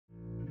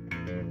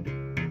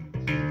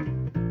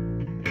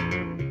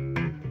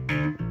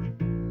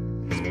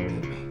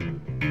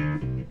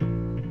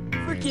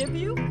forgive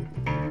you?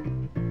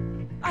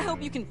 I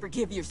hope you can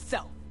forgive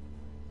yourself.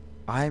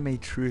 I'm a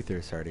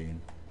truther, Sardine.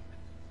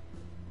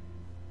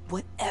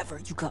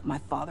 Whatever you got my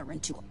father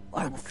into,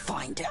 I will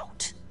find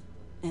out.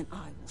 And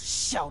I will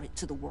shout it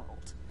to the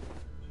world.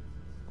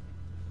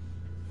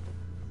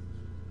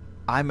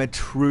 I'm a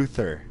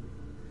truther.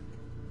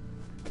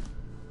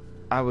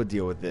 I will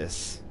deal with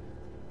this.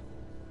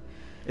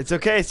 It's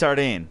okay,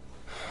 Sardine.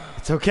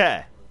 It's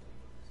okay.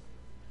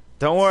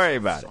 Don't worry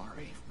about it.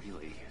 Sorry,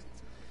 really.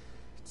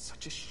 It's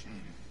such a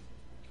shame.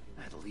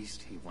 At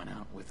least he went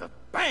out with a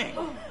bang,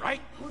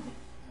 right?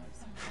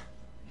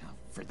 Yeah,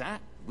 for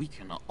that, we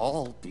can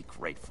all be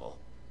grateful.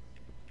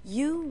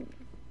 You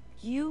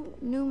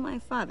knew my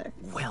father.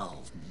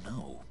 Well,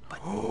 no, but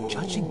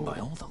judging by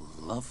all the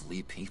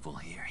lovely people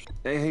here...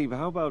 Hey,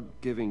 how about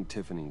giving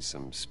Tiffany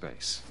some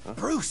space? Huh?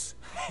 Bruce!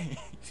 Hey,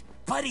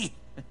 buddy!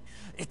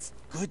 It's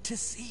good to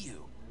see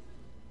you.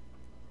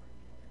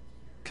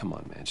 Come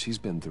on, man. She's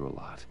been through a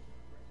lot.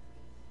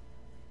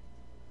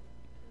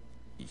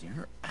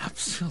 You're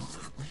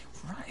absolutely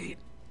right.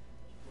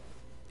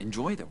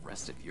 Enjoy the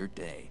rest of your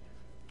day.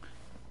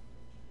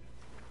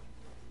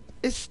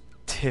 Is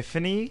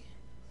Tiffany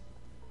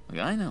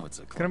I know it's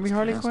a gonna be closed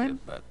Harley casket, Quinn?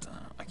 but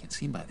I can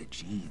see by the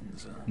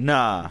jeans.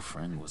 Nah. Your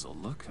friend was a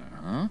looker,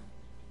 huh?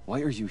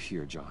 Why are you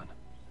here, John?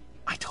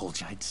 I told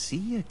you I'd see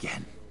you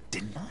again,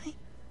 didn't I?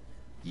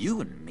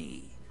 You and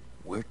me,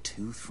 we're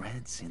two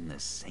threads in the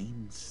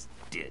same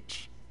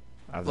stitch.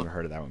 I've never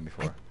heard of that one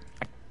before.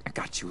 I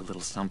got you a little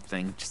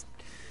something, just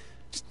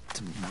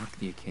to mark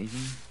the occasion.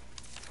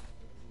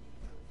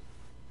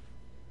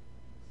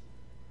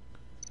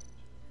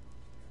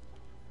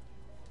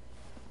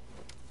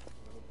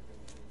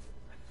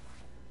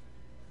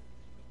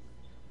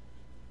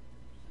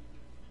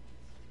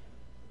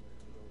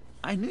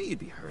 I knew you'd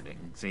be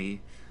hurting,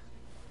 see?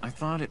 I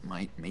thought it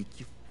might make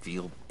you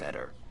feel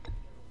better.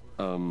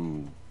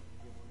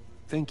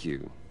 Thank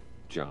you,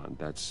 John.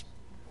 That's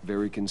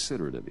very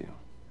considerate of you.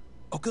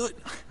 Oh, good.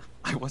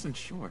 I wasn't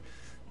sure.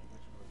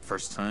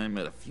 First time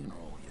at a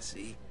funeral, you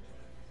see?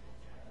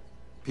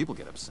 People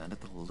get upset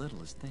at the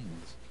littlest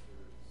things.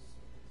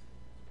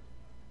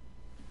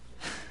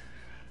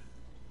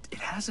 It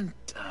hasn't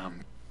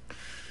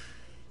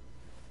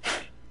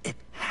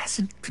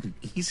been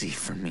easy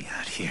for me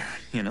out here,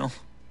 you know?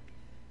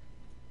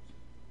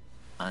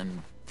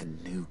 I'm the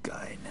new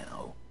guy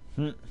now.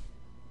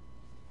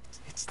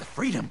 It's the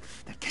freedom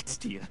that gets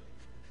to you.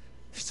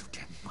 There's so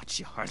damn much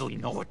you hardly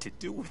know what to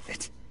do with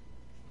it.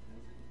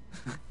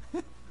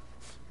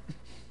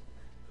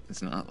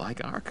 It's not like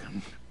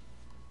Arkham.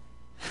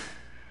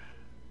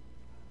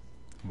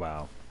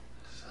 Wow.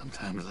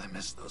 Sometimes I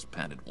miss those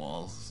padded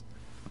walls.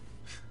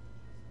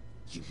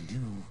 You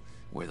knew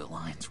where the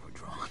lines were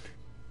drawn.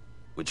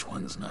 Which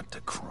ones not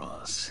to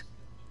cross.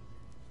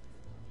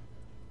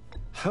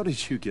 How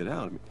did you get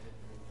out? I mean,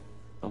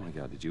 oh my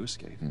God, did you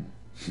escape?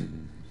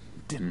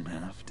 Didn't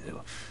have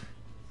to.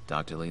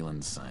 Dr.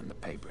 Leland signed the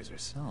papers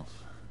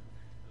herself.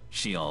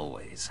 She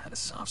always had a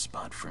soft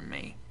spot for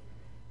me.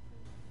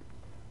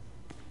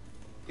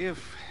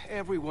 If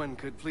everyone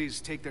could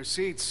please take their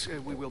seats,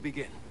 we will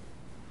begin.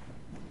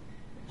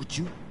 Would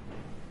you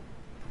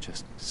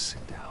just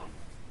sit down?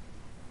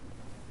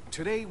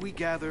 Today we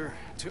gather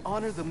to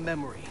honor the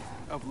memory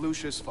of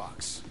Lucius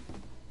Fox.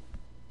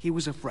 He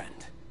was a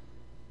friend,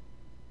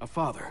 a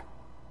father,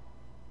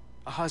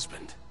 a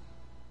husband,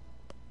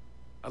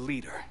 a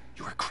leader.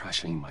 You are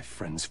crashing my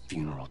friend's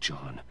funeral,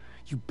 John.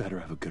 You better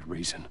have a good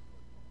reason.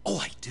 Oh,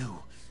 I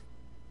do.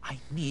 I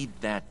need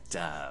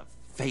that,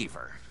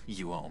 favor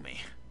you owe me.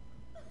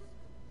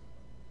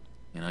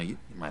 You know, you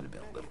might have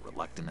been a little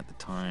reluctant at the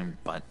time,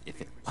 but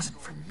if it wasn't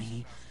for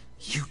me,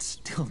 you'd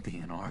still be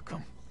in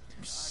Arkham.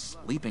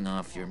 Sleeping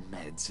off your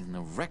meds in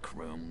the rec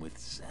room with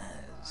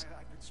Zaz.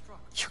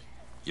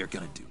 You're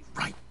gonna do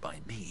right by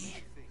me,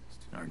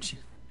 aren't you?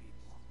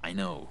 I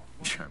know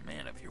you're a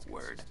man of your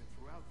word.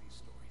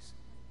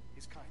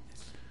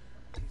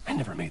 I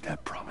never made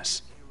that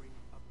promise.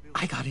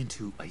 I got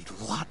into a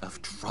lot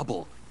of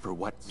trouble for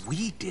what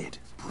we did,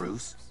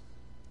 Bruce.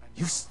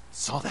 You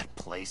saw that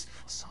place,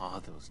 saw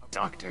those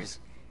doctors.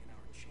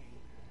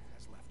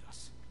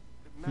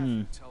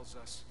 You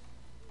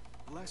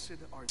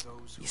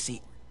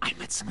see, I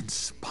met some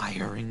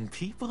inspiring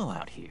people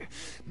out here,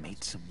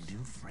 made some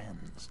new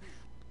friends,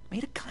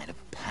 made a kind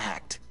of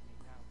pact.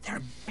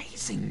 They're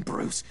amazing,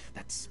 Bruce.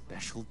 That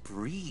special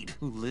breed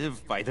who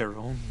live by their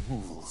own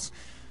rules.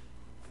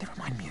 They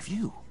remind me of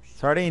you.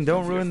 Sardine,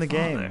 don't ruin the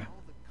Father. game.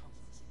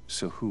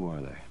 So who are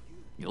they?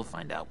 You'll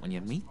find out when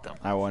you meet them.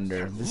 I wonder.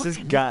 They're This is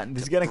looking gonna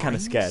to kind of bring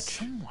sketch.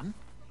 Someone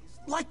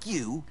like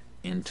you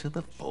into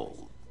the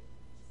fold.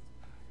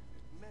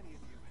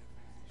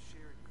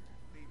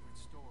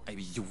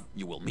 Maybe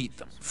you will meet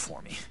them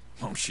for me,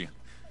 won't you?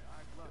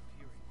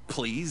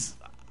 Please,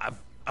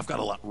 I've got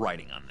a lot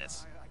writing on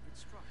this.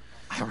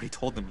 I already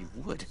told them you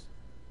would.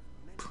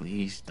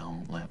 Please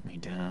don't let me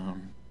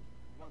down.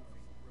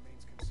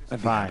 I'd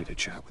be Fine. happy to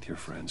chat with your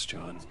friends,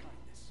 John.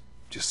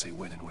 Just say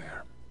when and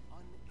where.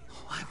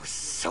 Oh, I was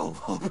so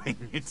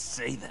hoping you'd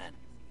say that.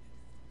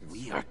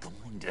 We are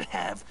going to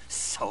have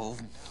so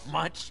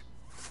much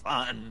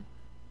fun.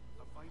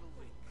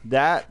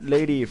 That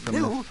lady from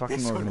the No, fucking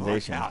this would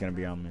organization work is out. gonna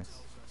be on this.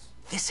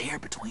 This air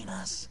between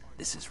us,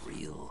 this is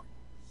real.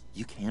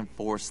 You can't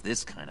force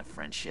this kind of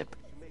friendship.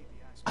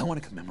 I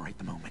want to commemorate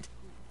the moment.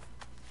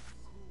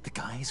 The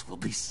guys will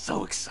be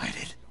so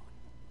excited.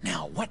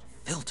 Now, what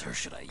filter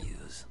should I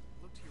use?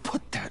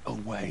 Put that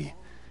away.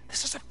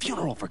 This is a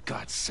funeral, for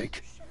God's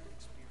sake.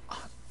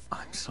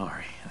 I'm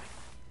sorry.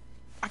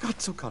 I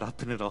got so caught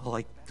up in it all,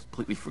 I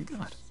completely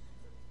forgot.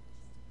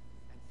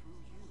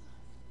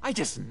 I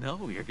just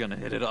know you're gonna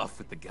hit it off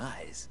with the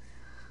guys.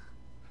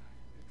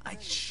 I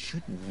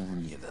should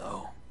warn you,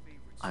 though.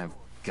 I've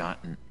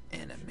got an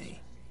enemy.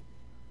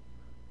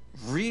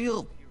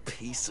 Real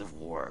piece of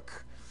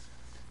work.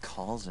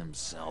 Calls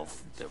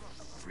himself the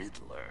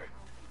Riddler.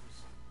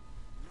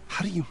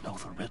 How do you know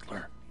the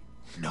Riddler?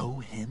 Know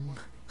him?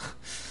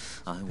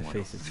 I want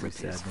face is to rip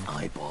so his sad.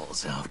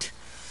 eyeballs out.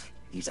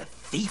 He's a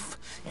thief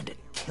and a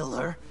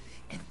killer,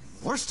 and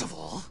worst of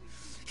all,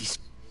 he's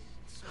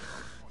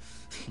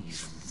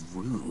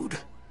rude.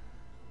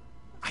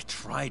 I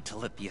tried to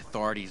let the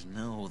authorities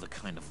know the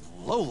kind of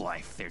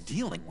lowlife they're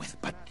dealing with,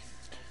 but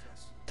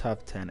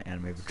Top 10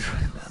 anime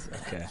betrayals.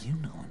 Okay. you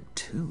know him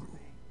too.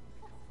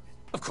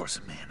 Of course,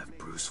 a man of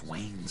Bruce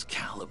Wayne's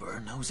caliber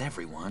knows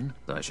everyone,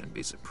 so I shouldn't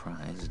be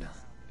surprised.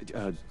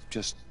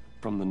 Just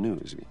from the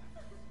news.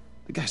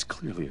 The guy's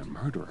clearly a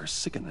murderer,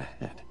 sick in the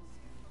head.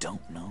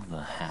 Don't know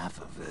the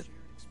half of it.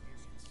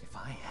 If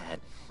I had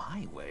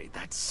my way,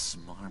 that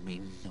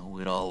smarmy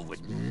know-it-all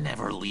would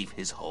never leave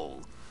his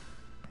hole.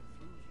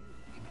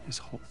 His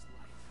whole...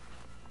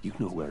 You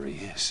know where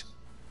he is.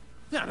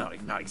 No,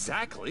 not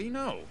exactly,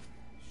 no.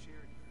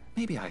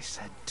 Maybe I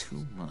said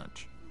too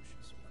much.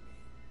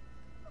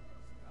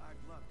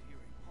 I've loved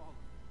hearing all of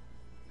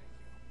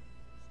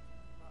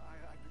it.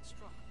 I've been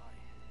struck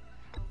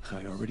by...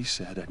 I already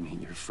said I'd meet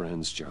your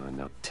friends, John.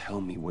 Now tell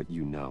me what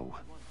you know.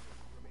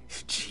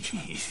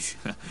 Jeez.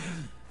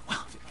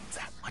 Well, if it means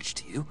that much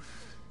to you.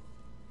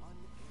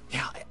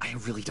 Yeah, I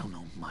really don't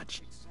know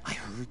much. I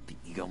heard the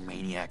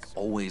egomaniac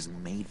always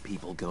made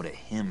people go to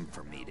him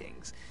for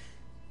meetings.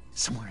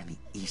 Somewhere in the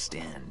East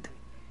End.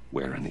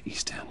 Where in the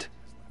East End?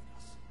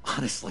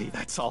 Honestly,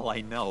 that's all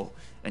I know.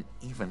 And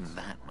even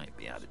that might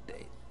be out of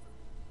date.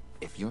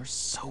 If you're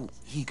so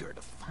eager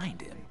to find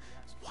him,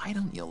 why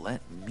don't you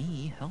let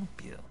me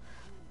help you?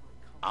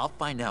 I'll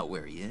find out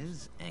where he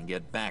is and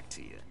get back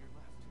to you.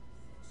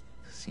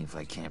 See if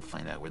I can't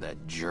find out where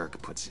that jerk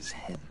puts his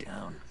head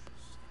down.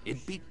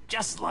 It'd be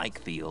just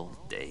like the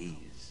old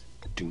days.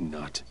 Do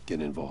not get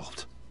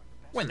involved.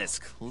 When this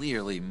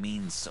clearly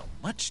means so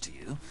much to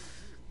you.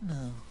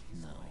 No.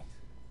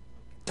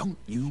 Don't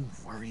you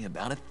worry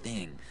about a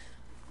thing.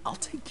 I'll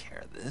take care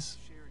of this.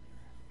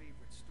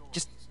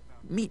 Just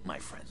meet my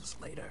friends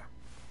later,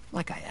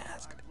 like I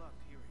asked.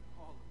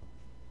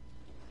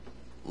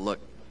 Look,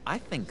 I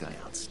think I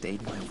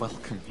outstayed my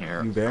welcome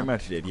here. You very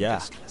much did, yeah. I'm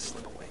just gonna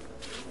slip away.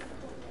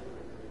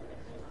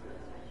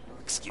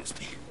 Excuse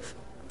me.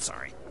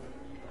 Sorry.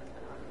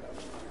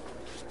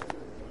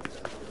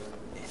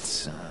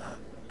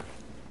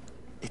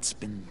 It's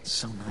been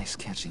so nice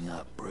catching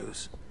up,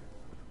 Bruce.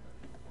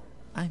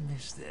 I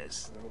miss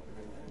this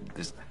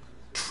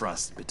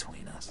trust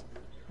between us.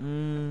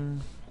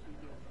 I'm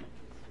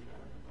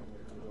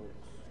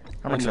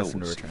I know trusting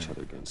to we'll see return. each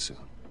other again soon.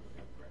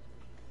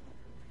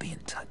 Be in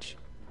touch.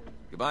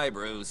 Goodbye,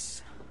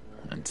 Bruce.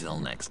 Until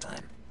next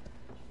time.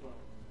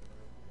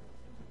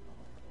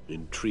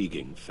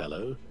 Intriguing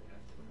fellow.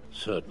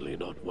 Certainly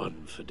not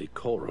one for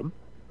decorum.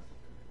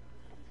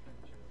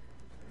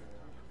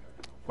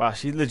 Wow,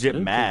 she's legit Don't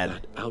think mad.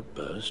 that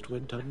outburst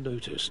went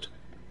unnoticed.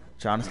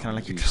 John is kind of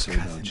like You your say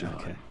cousin. that, John.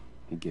 Okay.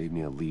 He gave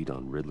me a lead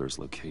on Riddler's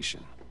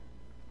location.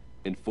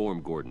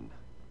 Inform Gordon.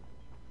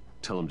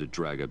 Tell him to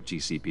drag up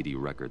GCPD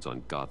records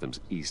on Gotham's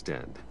East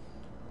End.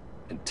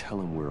 And tell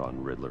him we're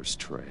on Riddler's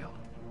trail.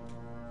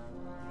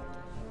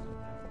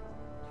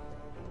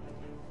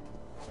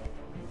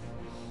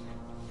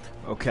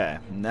 Okay,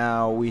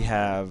 now we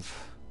have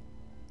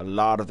a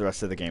lot of the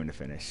rest of the game to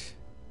finish.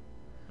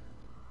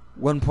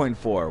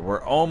 1.4.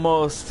 We're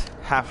almost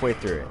halfway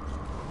through it.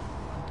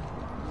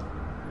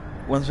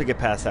 Once we get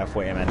past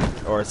halfway,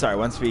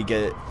 once we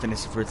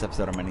finish the first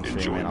episode, I'm ending stream,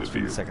 Enjoying and I'll the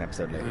stream the view. second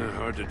episode later.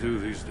 Hard to do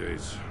these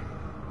days.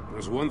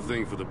 There's one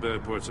thing for the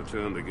bad parts of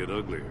town to get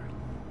uglier.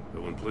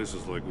 But when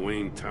places like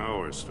Wayne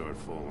Tower start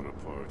falling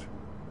apart,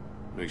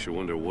 makes you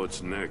wonder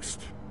what's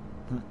next.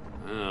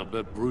 I'll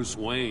bet Bruce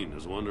Wayne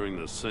is wondering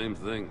the same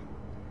thing.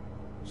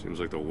 Seems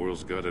like the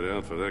world's got it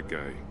out for that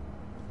guy.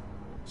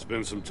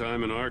 Spends some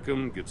time in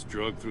Arkham, gets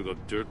drugged through the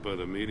dirt by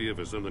the media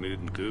for something he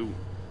didn't do.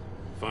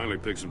 Finally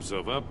picks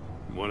himself up.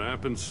 What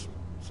happens?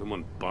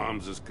 Someone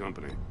bombs his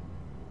company.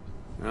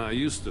 Now, I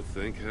used to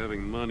think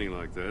having money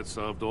like that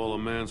solved all a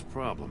man's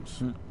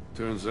problems.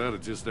 Turns out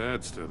it just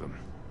adds to them.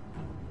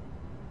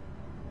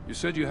 You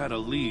said you had a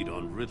lead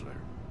on Riddler.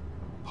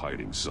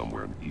 Hiding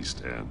somewhere in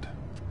East End.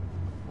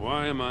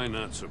 Why am I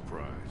not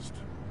surprised?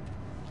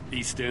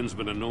 East End's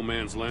been a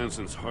no-man's land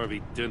since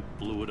Harvey Dent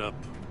blew it up.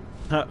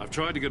 I've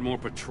tried to get more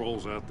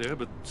patrols out there,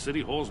 but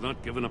City Hall's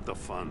not giving up the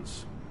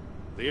funds.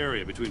 The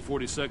area between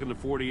 42nd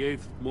and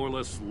 48th, more or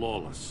less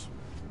lawless.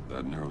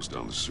 That narrows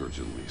down the search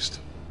at least.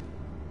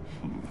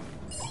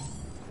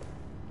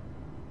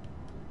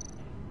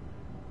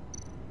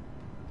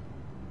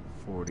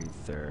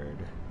 43rd,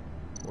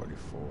 44th,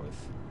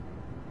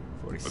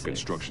 46th. A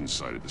construction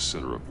site at the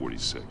center of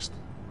 46th.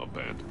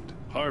 Abandoned.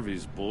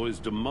 Harvey's boys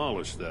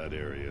demolished that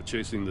area,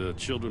 chasing the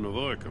children of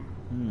Arkham.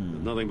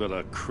 There's nothing but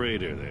a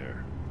crater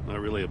there. Not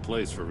really a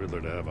place for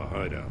Riddler to have a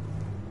hideout.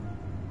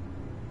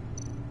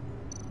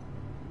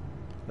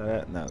 No,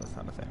 that's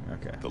not a thing.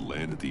 Okay. The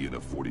land at the end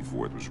of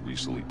 44th was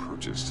recently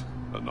purchased,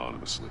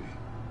 anonymously.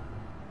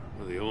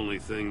 Well, the only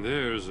thing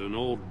there is an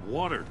old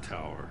water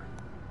tower.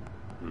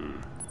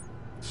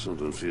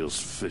 Something feels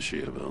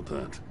fishy about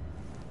that.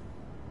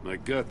 My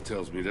gut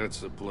tells me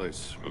that's the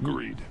place.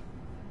 Agreed.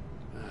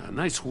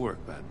 Nice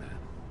work, Batman.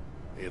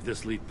 If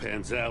this lead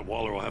pans out,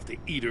 Waller will have to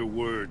eat her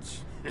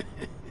words.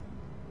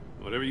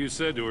 Whatever you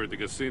said to her at the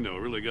casino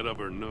really got up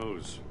her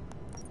nose.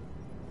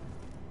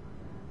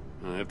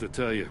 I have to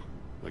tell you,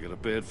 I got a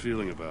bad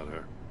feeling about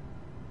her.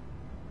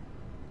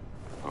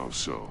 How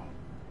so?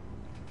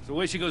 It's the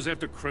way she goes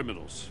after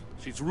criminals.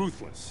 She's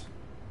ruthless.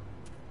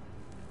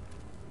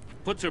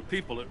 Puts her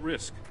people at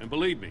risk. And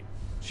believe me,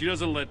 she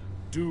doesn't let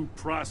due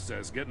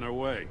process get in her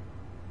way.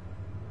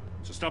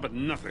 So stop at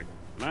nothing,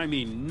 and I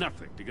mean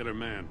nothing, to get her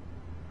man.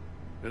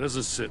 It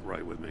doesn't sit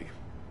right with me.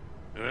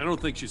 And I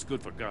don't think she's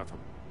good for Gotham.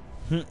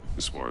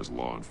 As far as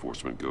law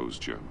enforcement goes,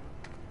 Jim,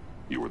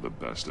 you are the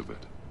best of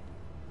it.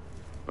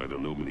 I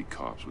don't know many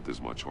cops with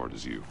as much heart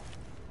as you.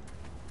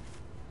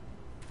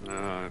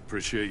 I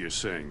appreciate you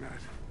saying that.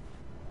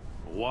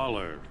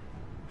 Waller,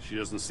 she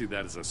doesn't see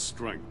that as a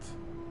strength.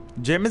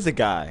 Jim is the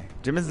guy.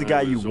 Jim is the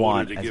guy you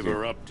want to as give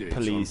your her updates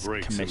police on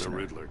breaks commissioner. in the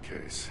Riddler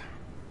case.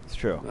 It's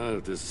true.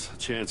 If there's a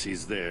chance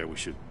he's there, we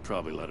should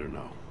probably let her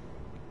know.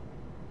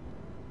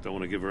 Don't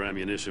want to give her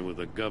ammunition with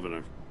the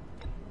governor.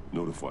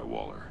 Notify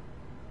Waller.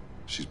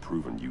 She's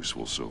proven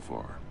useful so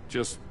far.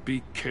 Just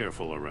be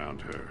careful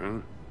around her, huh?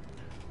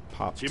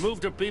 Popped. She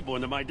moved her people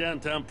into my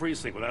downtown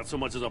precinct without so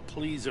much as a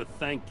please or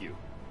thank you.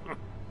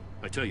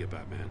 I tell you,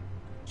 Batman,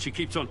 she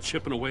keeps on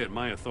chipping away at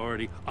my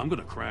authority. I'm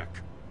gonna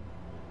crack.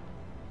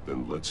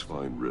 Then let's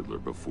find Riddler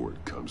before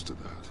it comes to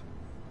that.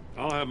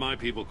 I'll have my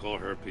people call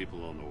her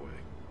people on the way.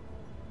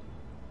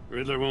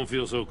 Riddler won't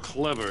feel so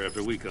clever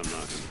after we come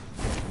knocking.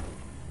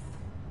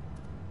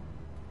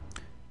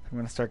 I'm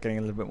gonna start getting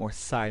a little bit more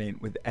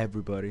silent with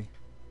everybody.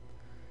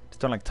 Just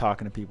don't like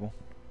talking to people.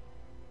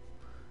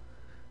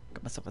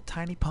 Got myself a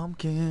tiny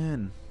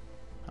pumpkin.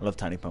 I love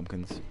tiny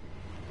pumpkins.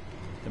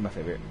 They're my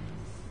favorite.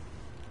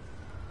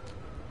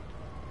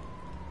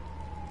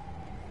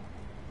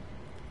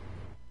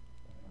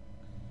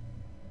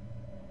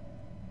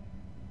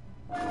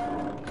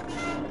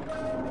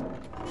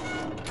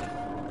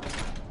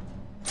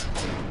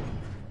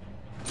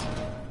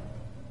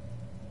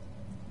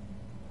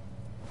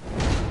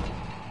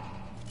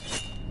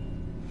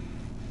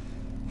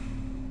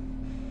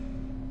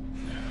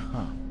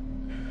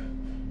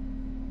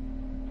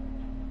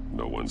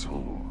 No one's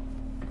home.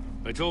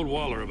 I told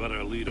Waller about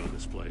our lead on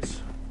this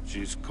place.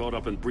 She's caught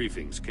up in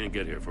briefings, can't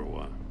get here for a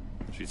while.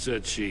 She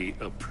said she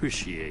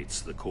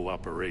appreciates the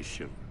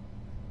cooperation.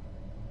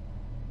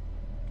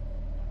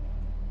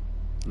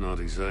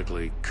 Not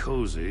exactly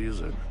cozy,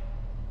 is it?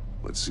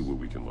 Let's see what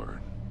we can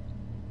learn.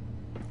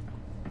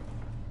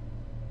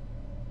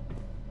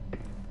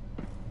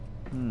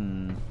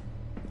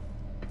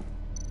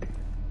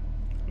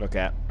 Look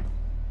at.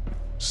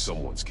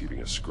 Someone's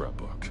keeping a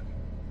scrapbook.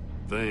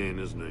 Vain,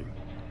 isn't he?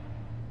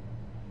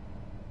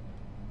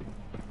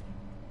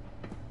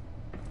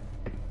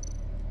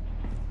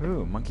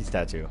 Ooh, monkey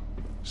statue.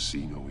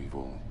 See no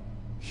evil,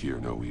 hear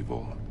no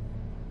evil,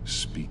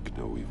 speak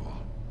no evil.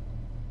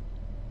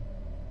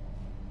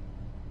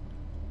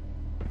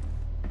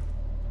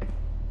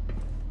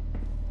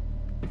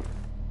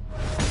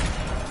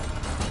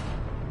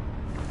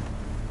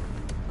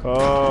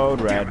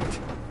 Code red.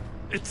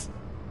 It's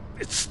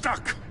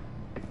stuck.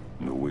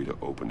 No way to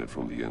open it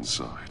from the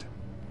inside.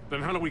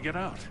 Then how do we get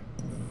out?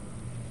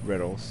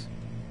 Riddles.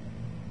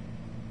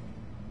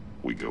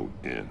 We go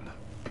in.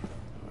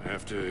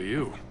 After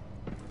you.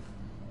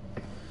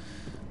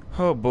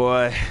 Oh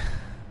boy.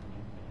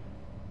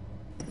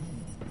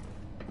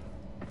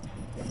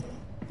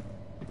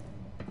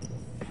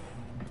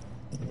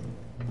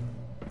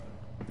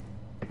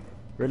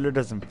 Riddler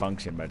doesn't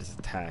function by just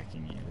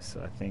attacking you,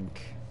 so I think...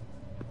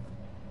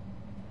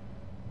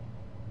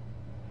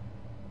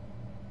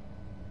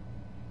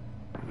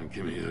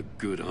 Give me a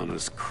good,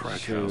 honest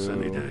crack house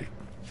any day.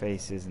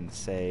 Faces and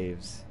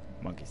saves.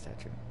 Monkey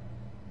statue.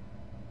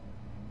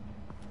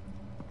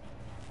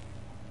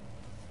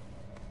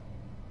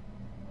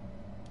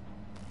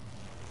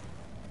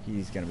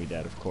 He's gonna be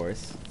dead, of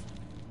course.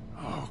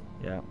 Oh,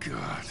 yeah.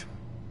 God.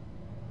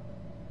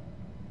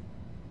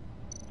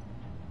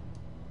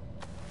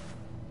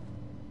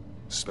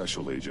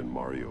 Special Agent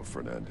Mario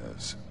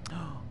Fernandez.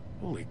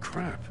 Holy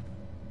crap.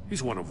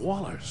 He's one of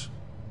Waller's.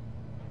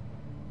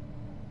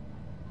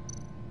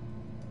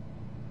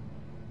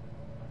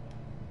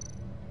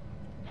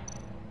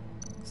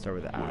 Start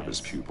with the One of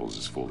his eyes. pupils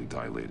is fully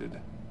dilated,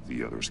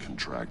 the other's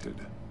contracted.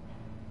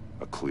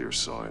 A clear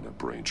sign of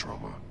brain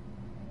trauma.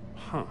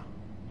 Huh.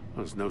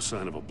 There's no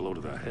sign of a blow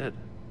to the head.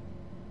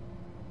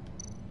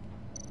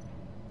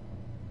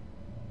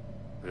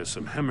 There's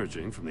some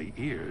hemorrhaging from the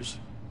ears.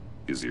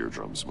 His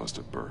eardrums must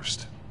have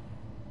burst.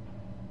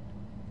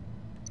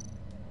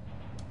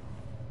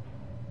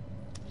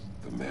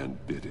 The man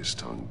bit his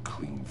tongue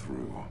clean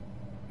through.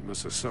 He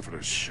must have suffered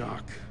a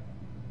shock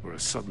or a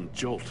sudden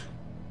jolt.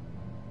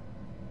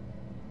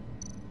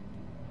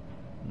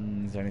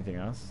 Is there anything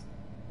else?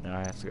 No,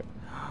 I have to go.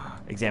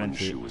 Examine One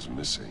feet. shoe is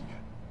missing.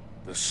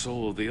 The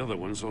soul of the other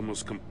one's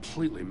almost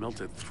completely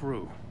melted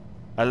through.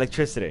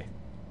 Electricity.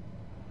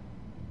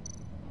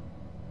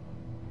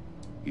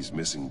 He's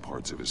missing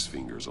parts of his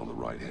fingers on the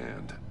right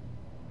hand.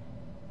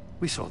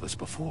 We saw this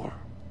before.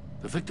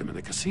 The victim in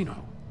the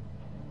casino.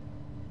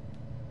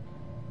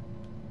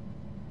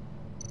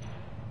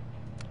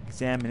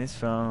 Examine his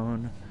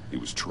phone. He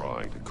was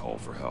trying to call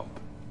for help.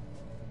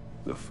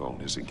 The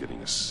phone isn't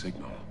getting a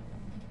signal.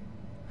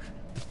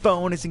 The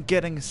phone isn't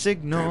getting a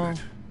signal. Damn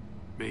it.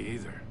 Me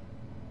either.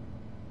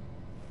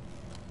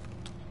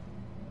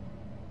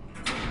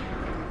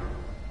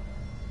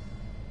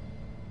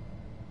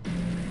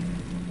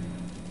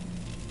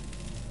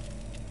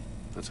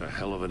 That's a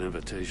hell of an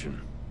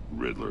invitation.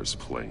 Riddler's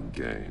playing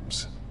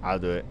games. I'll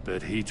do it.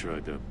 Bet he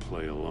tried to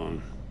play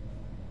along.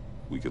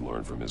 We can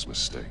learn from his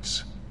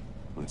mistakes.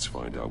 Let's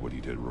find out what he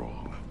did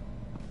wrong.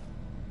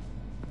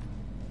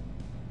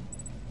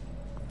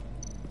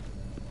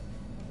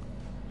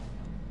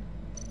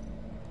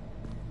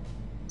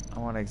 I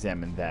want to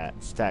examine that.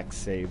 Stack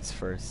saves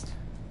first.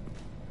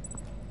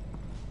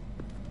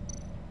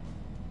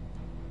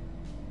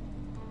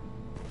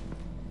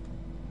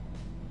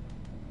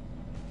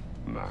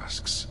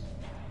 Masks.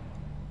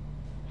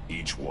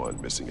 Each one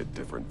missing a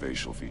different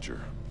facial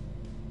feature.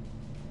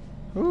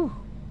 Ooh.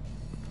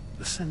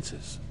 The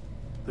senses.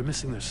 They're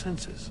missing their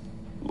senses.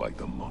 Like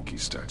the monkey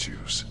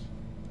statues.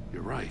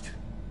 You're right.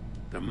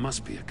 There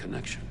must be a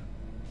connection.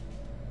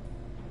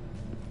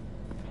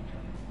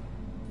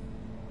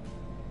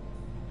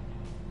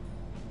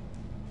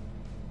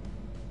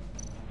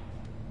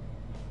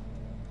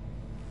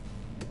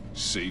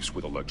 Safes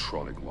with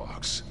electronic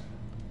locks.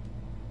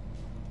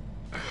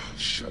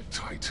 Shut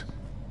tight.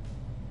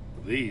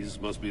 These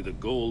must be the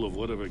goal of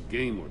whatever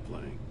game we're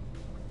playing.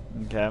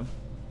 Okay.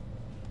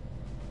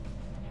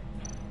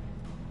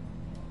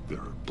 There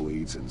are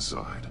blades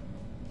inside.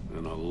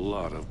 And a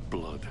lot of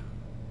blood.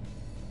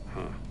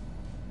 Huh.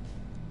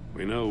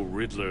 We know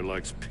Riddler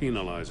likes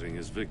penalizing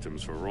his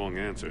victims for wrong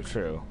answers.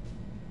 True.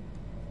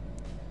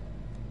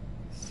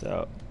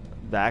 So,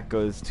 that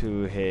goes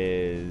to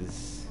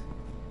his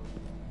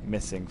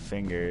missing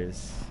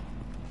fingers.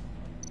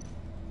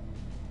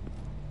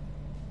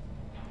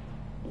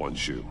 One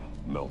shoe,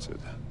 melted.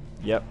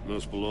 Yep.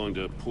 Must belong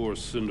to poor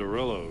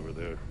Cinderella over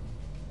there.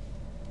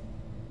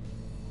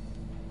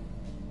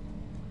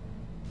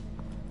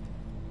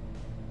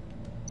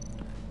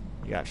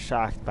 You got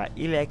shocked by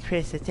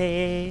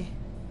electricity.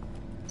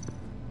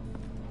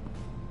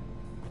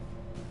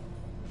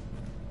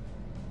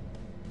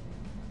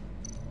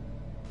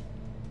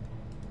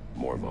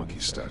 More monkey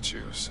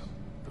statues.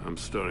 I'm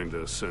starting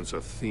to sense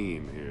a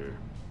theme here.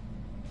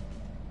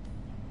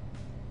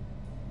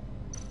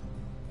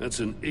 That's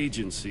an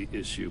agency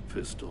issue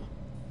pistol.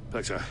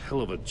 Packs a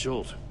hell of a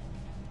jolt.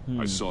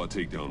 I saw it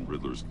take down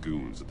Riddler's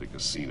goons at the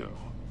casino.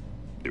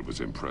 It was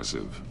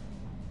impressive.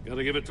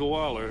 Gotta give it to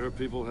Waller. Her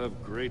people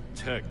have great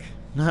tech.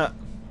 Wait,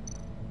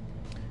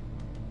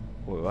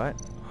 what?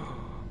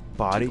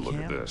 Body Take a look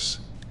cam? at this.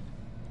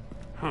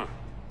 Huh.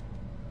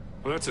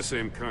 Well, that's the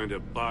same kind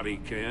of body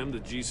cam the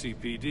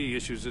GCPD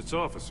issues its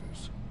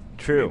officers.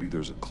 True. Maybe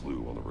there's a clue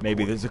on the recording.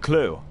 Maybe there's a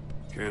clue.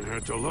 Can't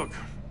hurt to look.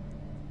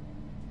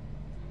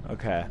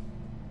 Okay.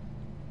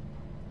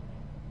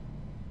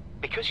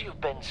 Because you've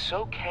been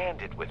so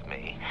candid with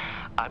me,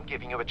 I'm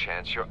giving you a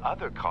chance your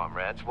other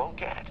comrades won't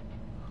get.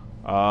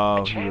 Oh,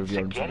 A he chance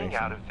revealed at getting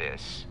information. out of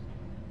this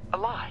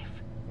alive.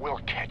 We'll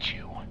catch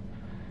you.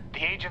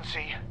 The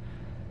agency,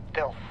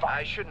 they'll fight.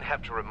 I shouldn't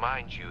have to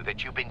remind you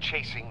that you've been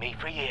chasing me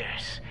for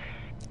years.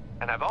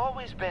 And I've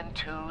always been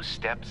 2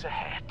 steps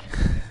ahead.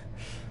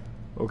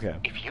 Okay.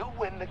 If you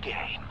win the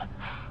game,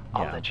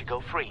 I'll Yeah. let you go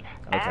free.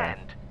 Okay.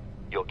 And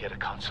you'll get a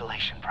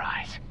consolation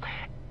prize.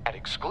 An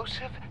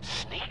exclusive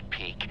sneak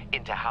peek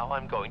into how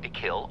I'm going to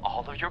kill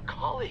all of your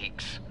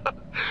colleagues.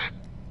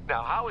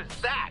 Now, how is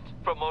that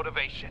for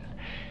motivation?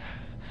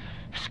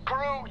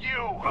 Screw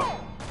you!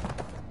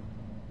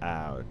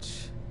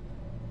 Ouch.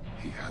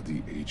 He had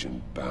the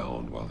agent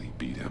bound while he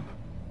beat him.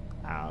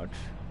 Ouch.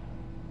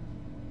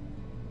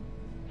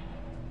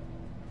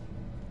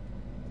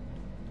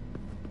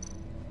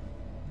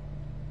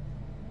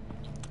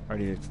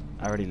 I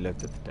already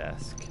looked at the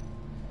desk.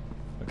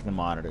 Look at the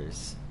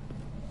monitors.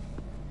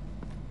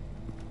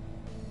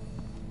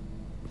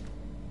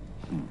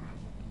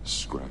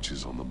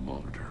 Scratches on the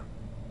monitor.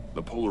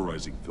 The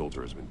polarizing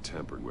filter has been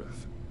tampered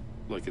with.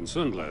 Like in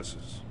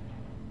sunglasses.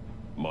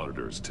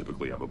 Monitors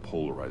typically have a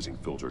polarizing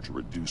filter to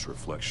reduce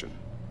reflection.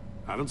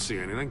 I don't see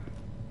anything.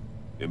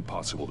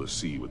 Impossible to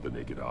see with the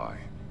naked eye.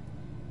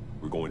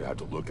 We're going to have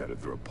to look at it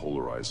through a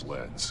polarized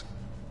lens.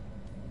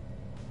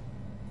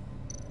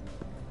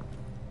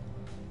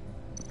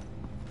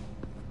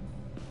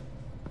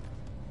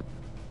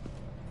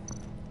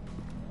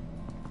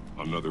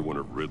 Another one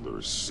of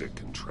Riddler's sick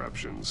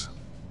contraptions.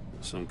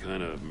 Some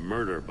kind of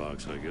murder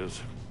box, I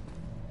guess.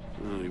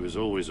 Well, he was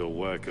always a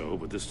wacko,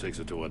 but this takes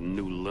it to a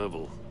new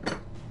level.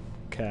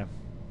 Okay.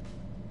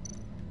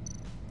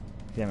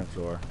 Damn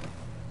floor.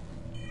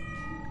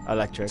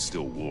 Electric. It's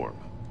still warm.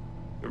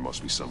 There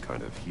must be some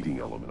kind of heating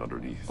element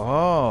underneath.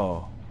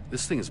 Oh.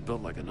 This thing is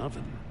built like an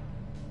oven.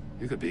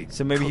 You could be.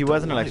 So maybe he cooked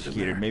wasn't alive in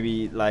electrocuted. there.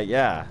 Maybe, like,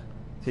 yeah.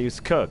 So he was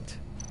cooked.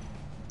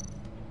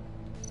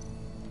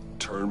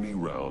 Turn me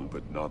round,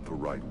 but not the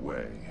right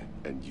way,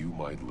 and you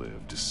might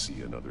live to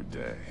see another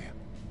day.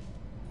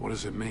 What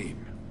does it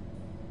mean?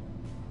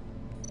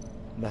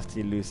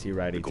 Lefty Lucy,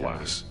 righty The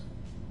glass.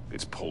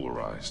 It's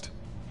polarized.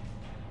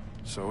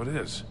 So it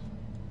is.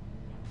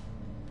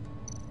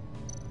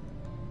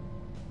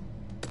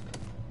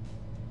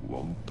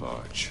 Won't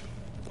budge.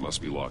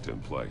 Must be locked in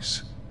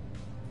place.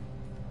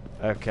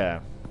 Okay.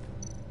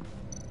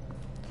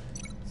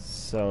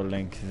 So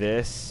link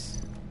this.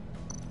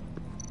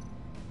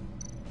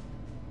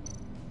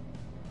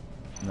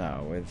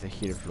 No, with the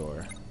heated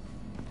floor.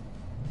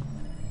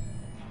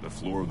 The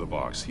floor of the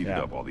box heated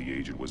Yeah. up while the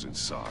agent was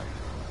inside.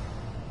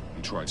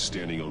 He tried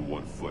standing on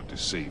one foot to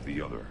save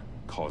the other,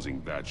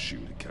 causing that shoe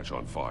to catch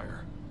on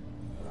fire.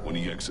 When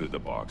he exited the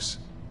box,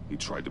 he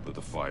tried to put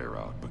the fire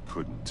out, but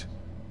couldn't.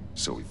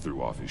 So he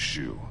threw off his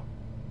shoe.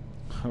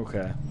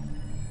 Okay.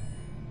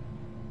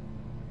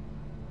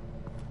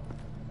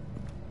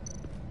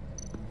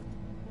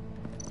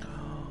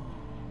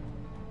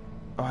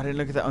 Oh, I didn't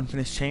look at the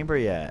unfinished chamber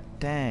yet.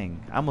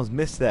 Dang, I almost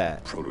missed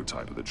that.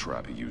 Prototype of the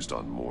trap he used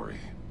on Mori.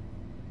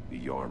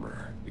 The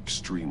armor,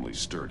 extremely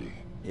sturdy,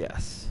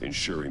 Yes.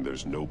 ensuring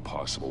there's no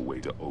possible way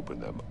to open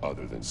them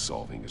other than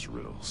solving his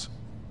riddles.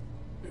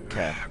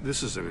 Okay.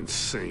 This is an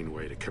insane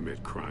way to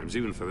commit crimes,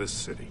 even for this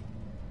city.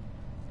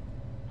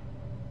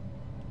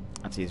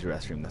 I have to use the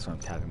restroom, that's why I'm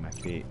tapping my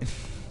feet.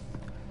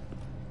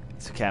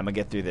 It's okay, I'm gonna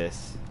get through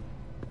this.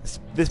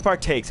 This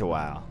part takes a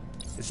while.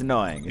 It's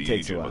annoying, it The takes a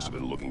agent while. must have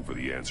been looking for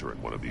the answer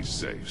in one of these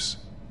safes.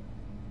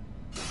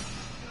 He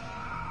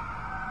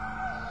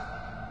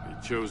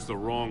chose the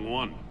wrong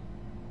one.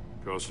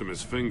 Cost him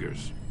his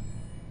fingers.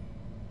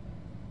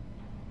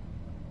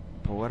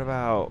 But what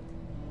about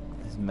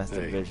his messed up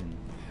Hey. vision?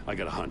 I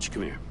got a hunch.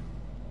 Come here.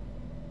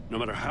 No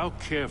matter how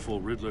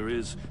careful Riddler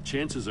is,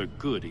 chances are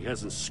good he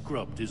hasn't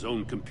scrubbed his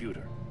own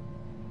computer.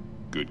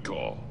 Good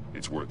call.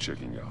 It's worth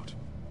checking out.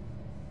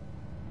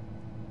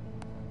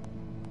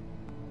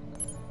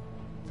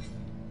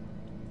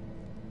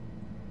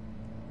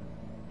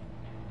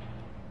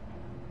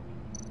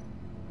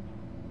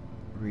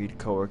 Read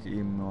coworker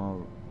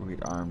email, read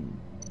arm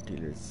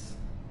dealers.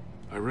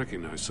 I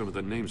recognize some of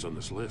the names on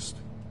this list.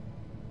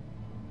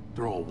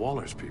 They're all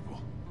Waller's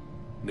people.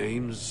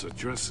 Names,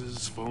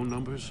 addresses, phone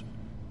numbers.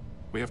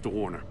 We have to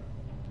warn her.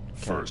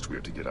 First, we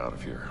have to get out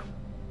of here.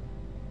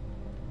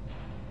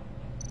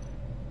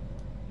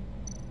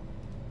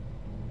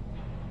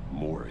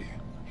 Mori.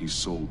 He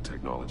sold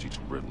technology to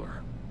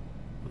Riddler.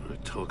 I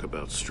talk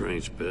about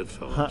strange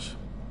bedfellows.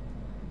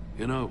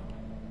 You know,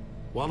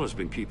 Waller's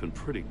been keeping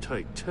pretty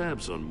tight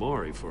tabs on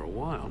Mori for a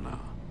while now.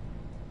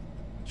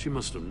 She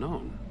must have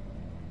known.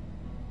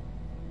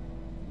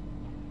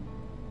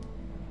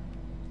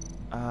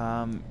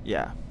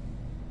 Yeah.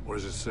 What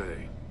does it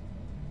say?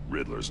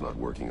 Riddler's not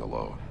working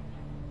alone.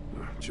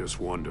 Just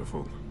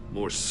wonderful.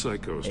 More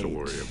psychos to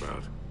worry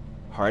about. He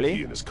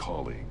Harley? and his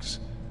colleagues,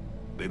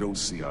 they don't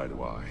see eye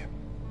to eye.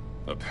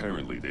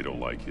 Apparently, they don't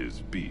like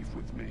his beef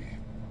with me.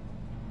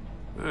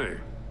 Hey,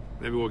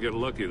 maybe we'll get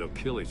lucky they'll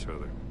kill each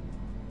other.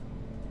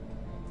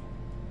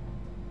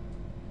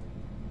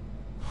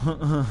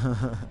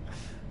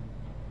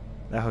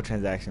 That whole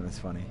transaction was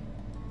funny.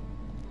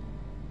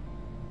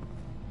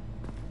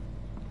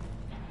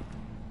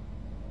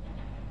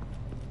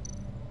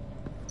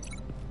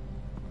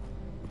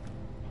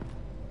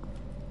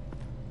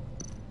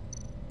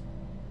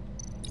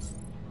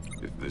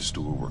 If this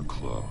door were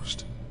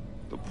closed,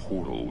 the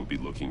portal would be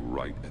looking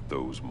right at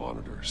those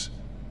monitors.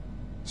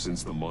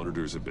 Since the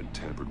monitors have been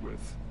tampered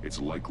with, it's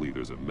likely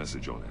there's a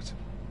message on it.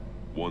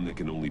 One that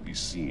can only be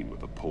seen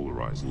with a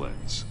polarized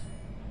lens.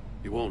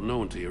 You won't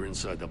know until you're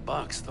inside the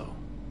box, though.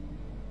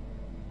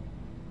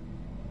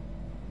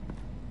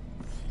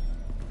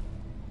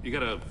 You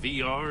got a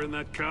VR in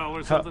that cowl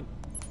or something?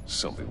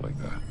 Something like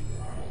that.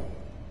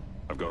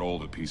 I've got all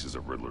the pieces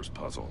of Riddler's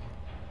puzzle.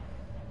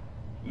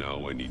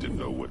 Now I need to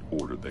know what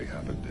order they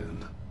happened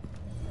in.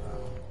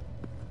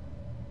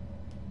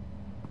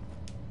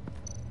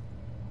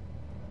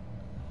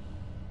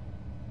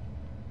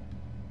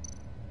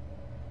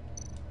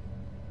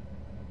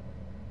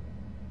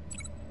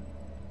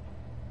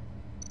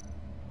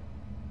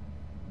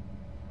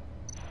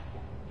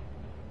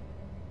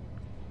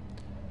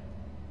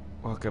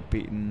 Well, woke up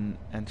beaten,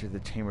 entered the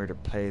chamber to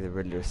play the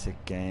Riddler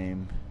sick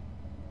game.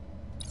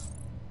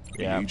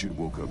 The agent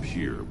woke up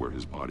here where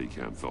his body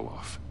cam fell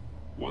off.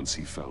 Once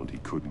he found he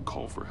couldn't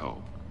call for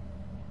help,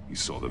 he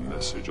saw the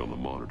message on the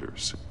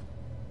monitors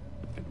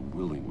and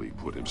willingly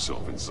put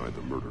himself inside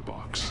the murder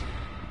box.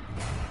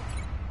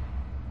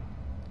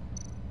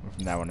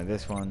 From that one to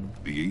this one.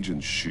 The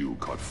agent's shoe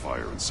caught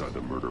fire inside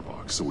the murder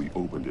box, so he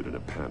opened it in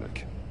a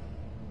panic.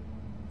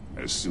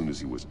 As soon as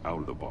he was out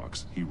of the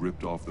box, he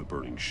ripped off the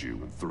burning shoe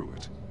and threw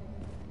it.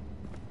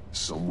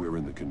 Somewhere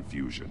in the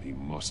confusion, he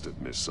must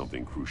have missed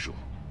something crucial.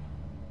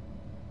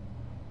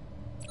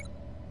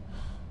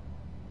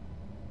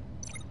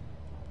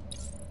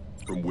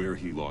 From where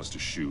he lost a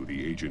shoe,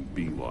 the agent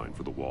beelined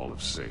for the wall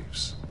of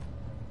safes.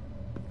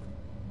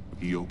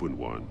 He opened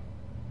one,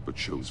 but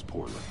chose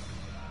poorly.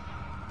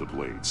 The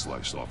blade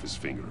sliced off his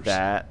fingers.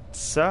 That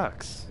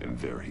sucks. And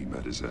there he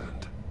met his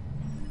end.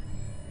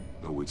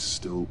 Though it's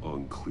still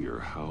unclear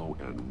how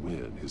and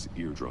when his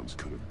eardrums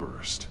could have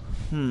burst.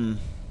 The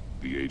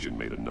agent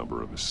made a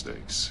number of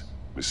mistakes.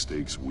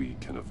 Mistakes we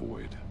can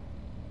avoid.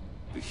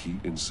 The heat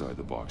inside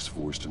the box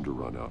forced him to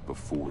run out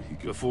before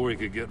he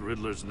could get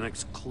Riddler's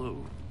next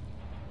clue.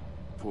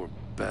 Poor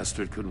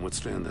bastard couldn't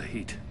withstand the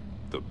heat.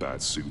 The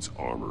Batsuit's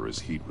armor is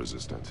heat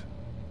resistant.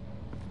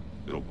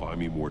 It'll buy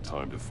me more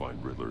time to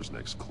find Riddler's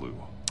next clue.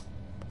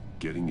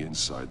 Getting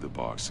inside the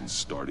box and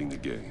starting the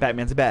game.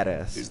 Batman's a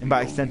badass, and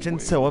by extension,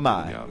 so am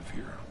I. Out of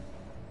here.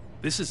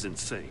 This is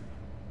insane.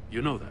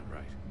 You know that,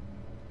 right?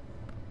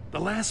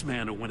 The last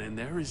man who went in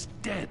there is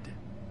dead.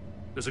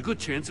 There's a good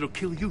chance it'll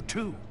kill you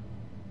too.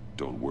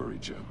 Don't worry,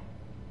 Jim.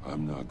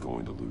 I'm not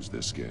going to lose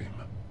this game.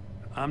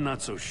 I'm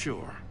not so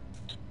sure.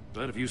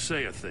 But if you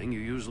say a thing, you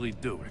usually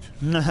do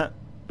it.